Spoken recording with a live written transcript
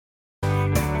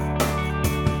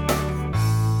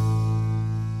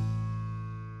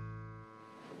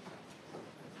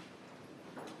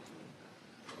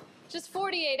Just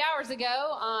 48 hours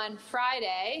ago on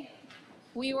Friday,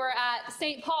 we were at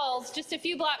St. Paul's, just a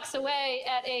few blocks away,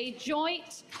 at a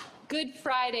joint Good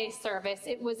Friday service.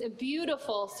 It was a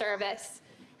beautiful service.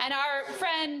 And our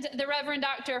friend, the Reverend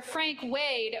Dr. Frank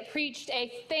Wade, preached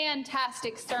a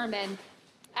fantastic sermon,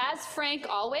 as Frank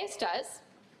always does.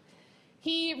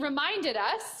 He reminded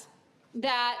us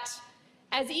that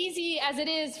as easy as it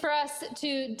is for us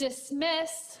to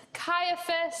dismiss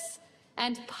Caiaphas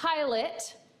and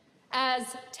Pilate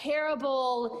as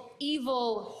terrible,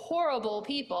 evil, horrible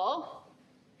people,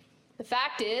 the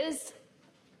fact is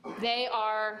they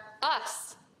are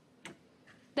us.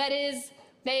 That is,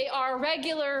 they are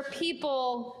regular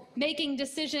people making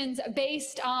decisions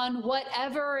based on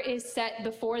whatever is set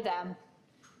before them.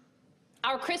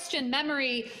 Our Christian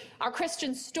memory, our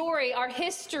Christian story, our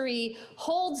history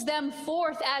holds them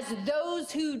forth as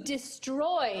those who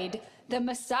destroyed the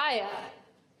Messiah,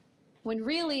 when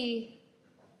really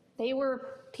they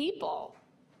were people.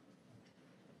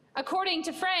 According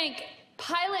to Frank,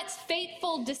 Pilate's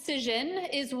fateful decision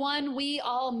is one we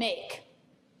all make.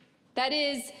 That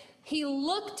is, he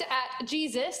looked at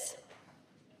Jesus,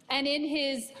 and in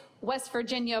his West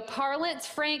Virginia parlance,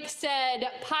 Frank said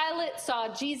Pilate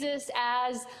saw Jesus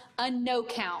as a no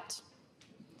count.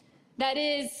 That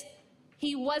is,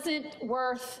 he wasn't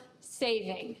worth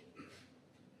saving.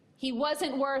 He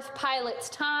wasn't worth Pilate's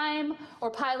time or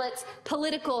Pilate's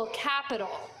political capital.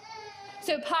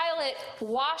 So Pilate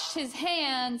washed his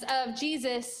hands of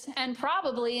Jesus and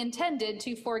probably intended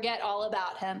to forget all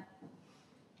about him.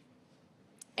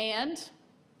 And,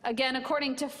 again,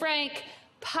 according to Frank,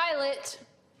 Pilate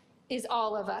is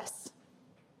all of us.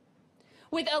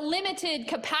 With a limited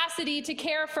capacity to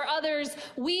care for others,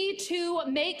 we too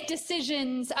make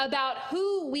decisions about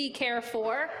who we care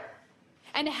for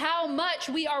and how much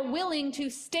we are willing to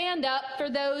stand up for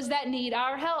those that need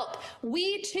our help.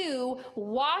 We too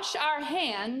wash our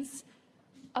hands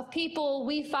of people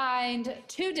we find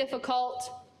too difficult,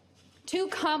 too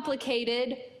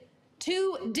complicated,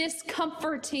 too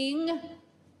discomforting,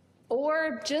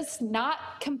 or just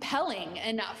not compelling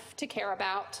enough to care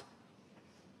about.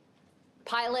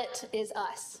 Pilate is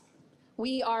us.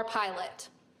 We are Pilate.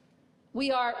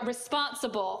 We are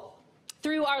responsible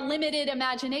through our limited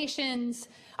imaginations,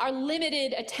 our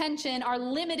limited attention, our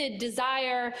limited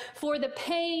desire for the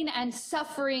pain and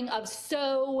suffering of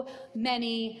so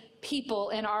many people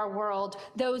in our world,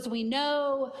 those we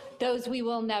know, those we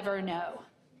will never know.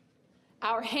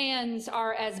 Our hands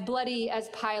are as bloody as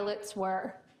Pilate's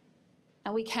were,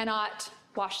 and we cannot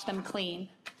wash them clean.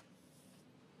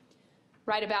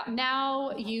 Right about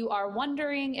now, you are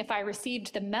wondering if I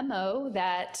received the memo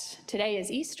that today is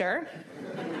Easter.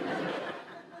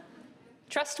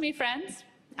 Trust me, friends,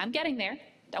 I'm getting there.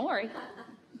 Don't worry.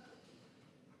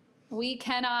 We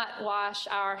cannot wash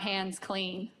our hands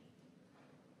clean.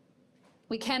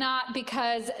 We cannot,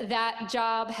 because that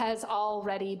job has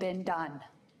already been done.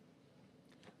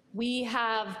 We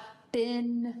have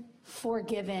been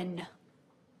forgiven.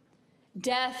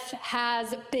 Death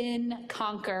has been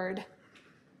conquered.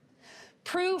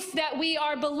 Proof that we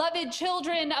are beloved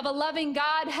children of a loving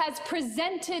God has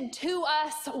presented to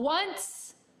us once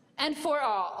and for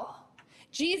all.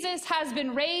 Jesus has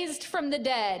been raised from the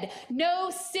dead. No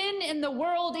sin in the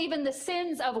world, even the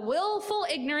sins of willful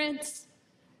ignorance,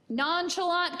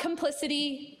 nonchalant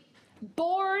complicity,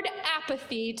 bored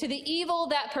apathy to the evil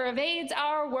that pervades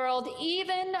our world,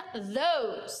 even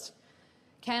those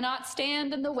cannot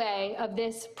stand in the way of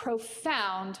this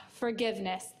profound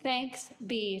forgiveness. Thanks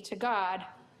be to God.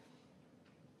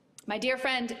 My dear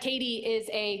friend Katie is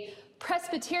a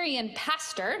Presbyterian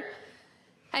pastor,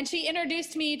 and she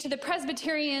introduced me to the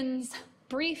Presbyterians'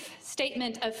 brief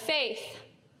statement of faith,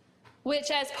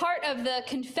 which, as part of the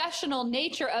confessional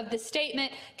nature of the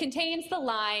statement, contains the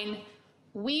line,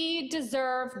 "We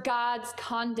deserve God's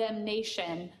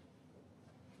condemnation."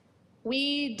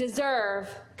 We deserve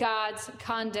God's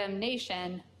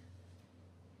condemnation.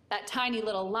 That tiny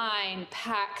little line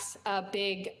packs a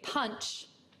big punch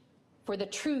for the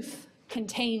truth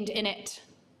contained in it.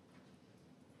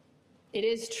 It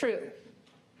is true.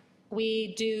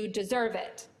 We do deserve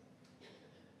it.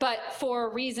 But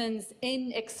for reasons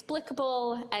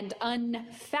inexplicable and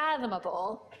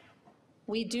unfathomable,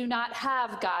 we do not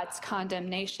have God's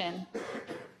condemnation.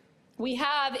 We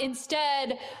have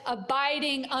instead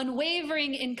abiding,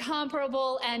 unwavering,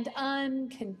 incomparable, and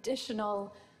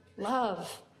unconditional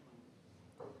love.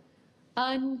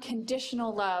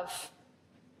 Unconditional love.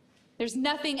 There's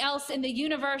nothing else in the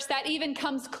universe that even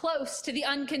comes close to the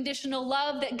unconditional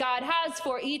love that God has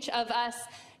for each of us.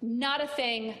 Not a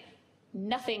thing,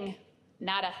 nothing,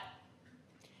 nada.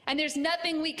 And there's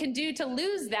nothing we can do to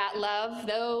lose that love,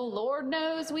 though Lord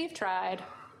knows we've tried.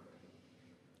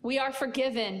 We are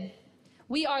forgiven.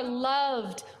 We are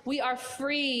loved. We are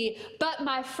free. But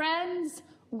my friends,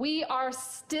 we are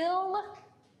still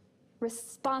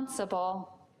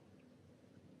responsible.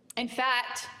 In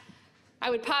fact, I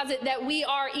would posit that we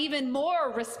are even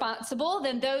more responsible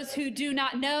than those who do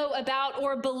not know about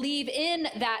or believe in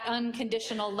that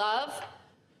unconditional love,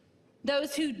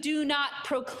 those who do not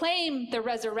proclaim the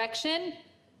resurrection,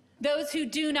 those who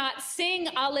do not sing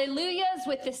alleluias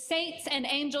with the saints and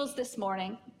angels this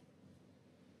morning.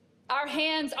 Our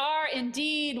hands are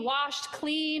indeed washed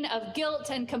clean of guilt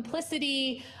and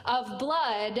complicity of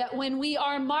blood when we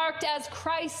are marked as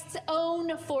Christ's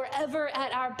own forever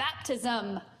at our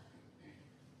baptism.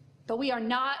 But we are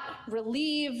not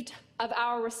relieved of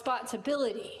our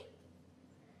responsibility.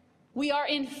 We are,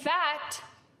 in fact,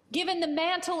 given the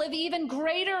mantle of even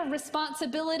greater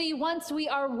responsibility once we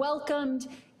are welcomed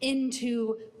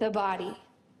into the body.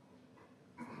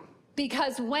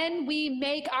 Because when we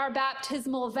make our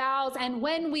baptismal vows and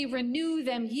when we renew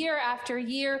them year after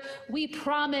year, we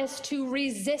promise to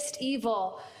resist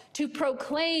evil, to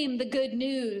proclaim the good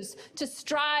news, to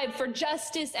strive for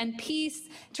justice and peace,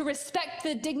 to respect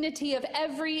the dignity of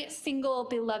every single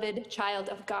beloved child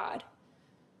of God.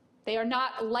 They are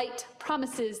not light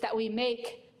promises that we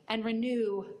make and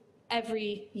renew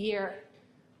every year.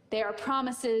 They are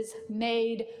promises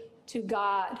made to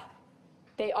God.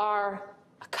 They are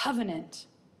a covenant.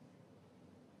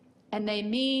 And they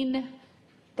mean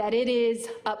that it is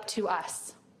up to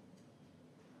us.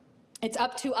 It's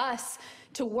up to us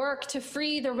to work to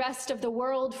free the rest of the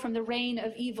world from the reign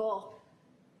of evil.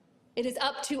 It is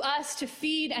up to us to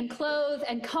feed and clothe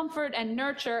and comfort and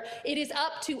nurture. It is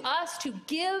up to us to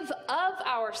give of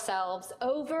ourselves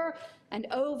over and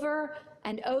over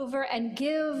and over and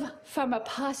give from a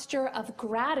posture of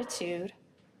gratitude.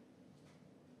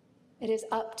 It is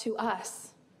up to us.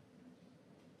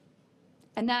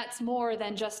 And that's more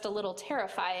than just a little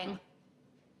terrifying.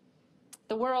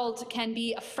 The world can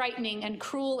be a frightening and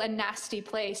cruel and nasty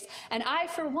place, and I,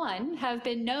 for one, have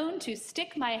been known to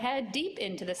stick my head deep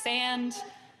into the sand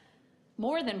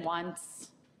more than once,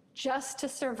 just to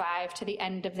survive to the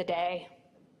end of the day.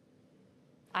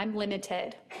 I'm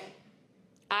limited.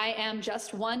 I am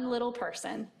just one little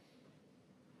person,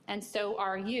 and so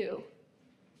are you.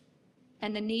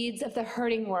 And the needs of the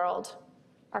hurting world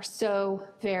are so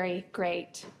very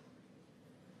great.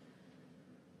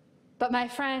 But my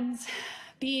friends,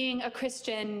 being a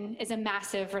Christian is a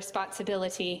massive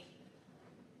responsibility.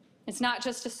 It's not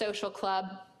just a social club.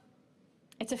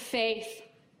 It's a faith.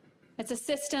 It's a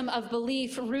system of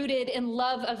belief rooted in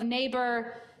love of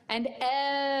neighbor and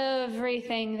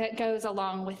everything that goes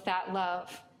along with that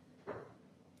love.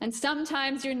 And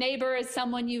sometimes your neighbor is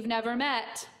someone you've never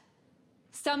met.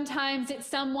 Sometimes it's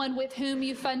someone with whom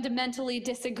you fundamentally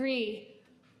disagree.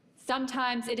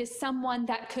 Sometimes it is someone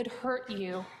that could hurt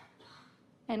you.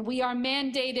 And we are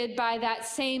mandated by that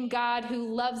same God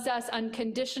who loves us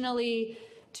unconditionally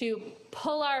to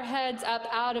pull our heads up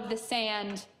out of the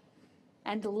sand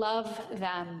and love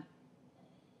them.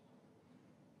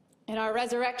 In our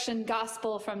resurrection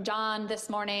gospel from John this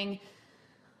morning,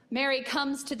 Mary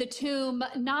comes to the tomb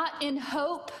not in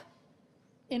hope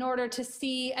in order to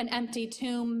see an empty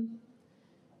tomb.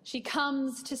 She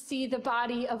comes to see the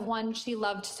body of one she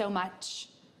loved so much.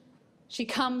 She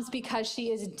comes because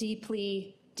she is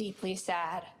deeply, deeply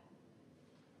sad.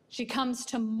 She comes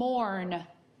to mourn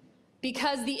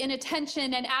because the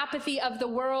inattention and apathy of the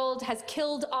world has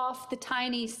killed off the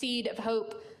tiny seed of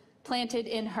hope planted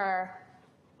in her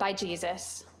by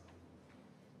Jesus.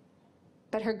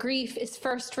 But her grief is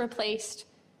first replaced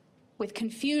with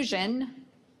confusion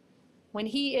when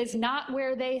he is not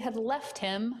where they had left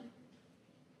him.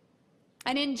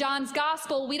 And in John's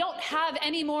gospel, we don't have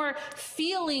any more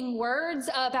feeling words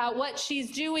about what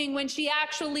she's doing when she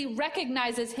actually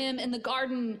recognizes him in the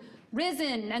garden,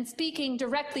 risen and speaking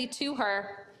directly to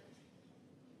her.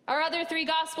 Our other three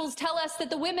gospels tell us that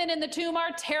the women in the tomb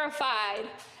are terrified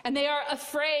and they are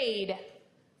afraid.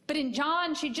 But in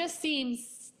John, she just seems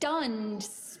stunned,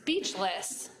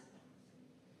 speechless,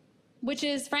 which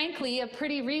is frankly a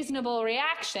pretty reasonable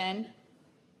reaction,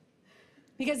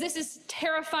 because this is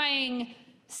terrifying,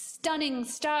 stunning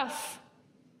stuff.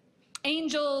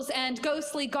 Angels and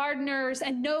ghostly gardeners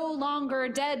and no longer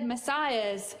dead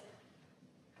messiahs.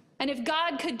 And if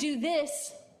God could do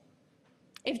this,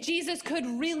 if Jesus could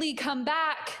really come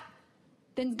back,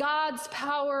 then God's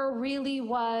power really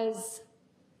was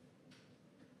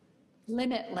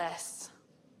limitless.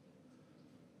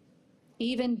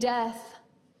 Even death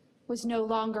was no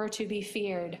longer to be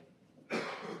feared.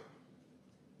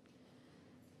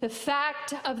 The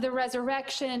fact of the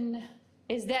resurrection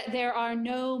is that there are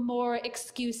no more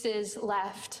excuses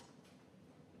left.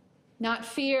 Not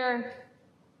fear,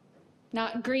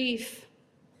 not grief,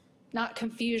 not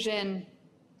confusion.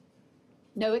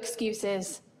 No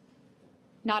excuses,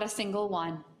 not a single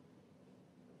one.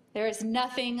 There is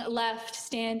nothing left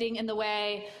standing in the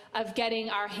way of getting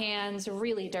our hands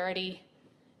really dirty,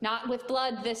 not with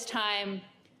blood this time,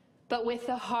 but with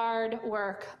the hard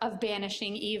work of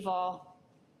banishing evil.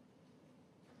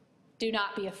 Do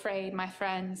not be afraid, my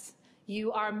friends.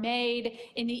 You are made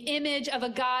in the image of a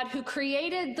God who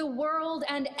created the world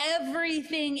and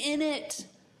everything in it.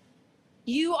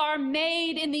 You are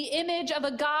made in the image of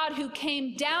a God who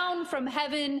came down from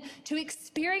heaven to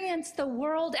experience the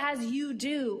world as you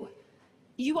do.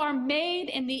 You are made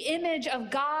in the image of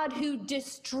God who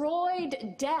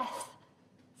destroyed death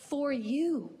for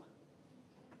you.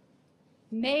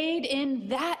 Made in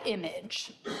that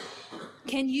image,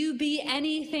 can you be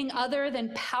anything other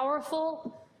than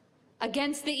powerful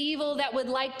against the evil that would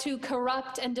like to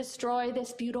corrupt and destroy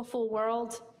this beautiful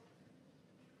world?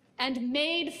 And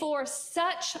made for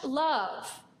such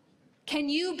love, can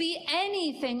you be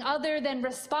anything other than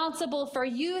responsible for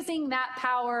using that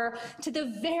power to the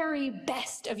very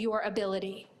best of your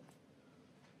ability?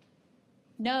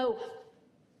 No,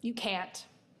 you can't.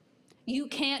 You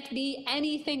can't be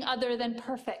anything other than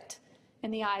perfect in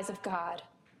the eyes of God.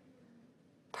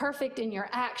 Perfect in your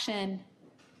action,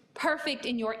 perfect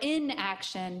in your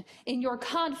inaction, in your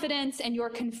confidence and your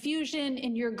confusion,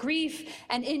 in your grief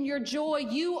and in your joy.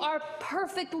 You are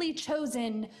perfectly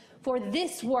chosen for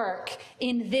this work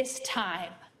in this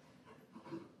time.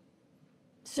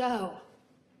 So,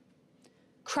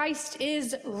 Christ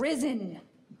is risen.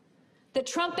 The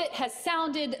trumpet has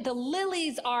sounded, the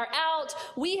lilies are out,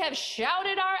 we have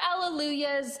shouted our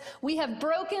alleluias, we have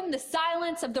broken the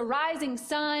silence of the rising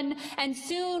sun, and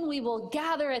soon we will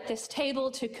gather at this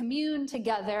table to commune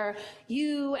together,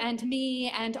 you and me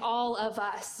and all of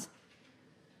us.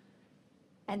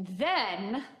 And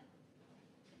then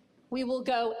we will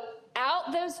go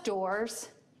out those doors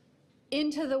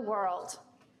into the world.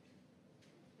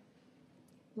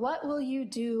 What will you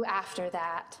do after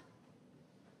that?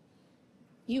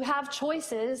 You have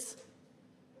choices.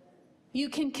 You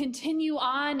can continue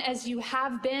on as you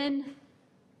have been,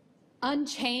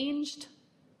 unchanged,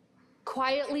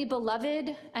 quietly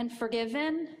beloved and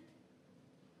forgiven.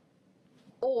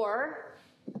 Or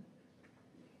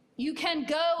you can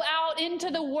go out into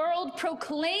the world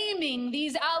proclaiming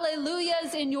these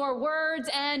alleluias in your words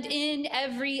and in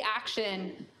every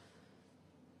action.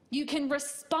 You can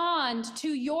respond to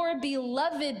your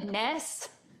belovedness,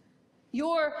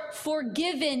 your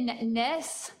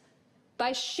forgivenness,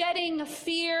 by shedding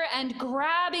fear and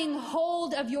grabbing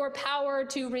hold of your power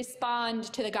to respond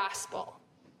to the gospel.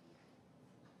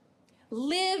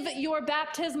 Live your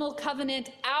baptismal covenant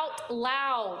out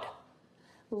loud.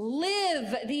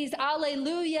 Live these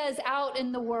alleluias out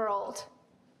in the world.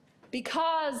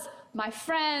 Because, my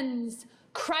friends,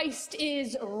 Christ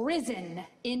is risen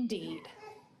indeed.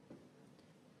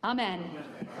 Amen.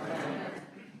 Amen.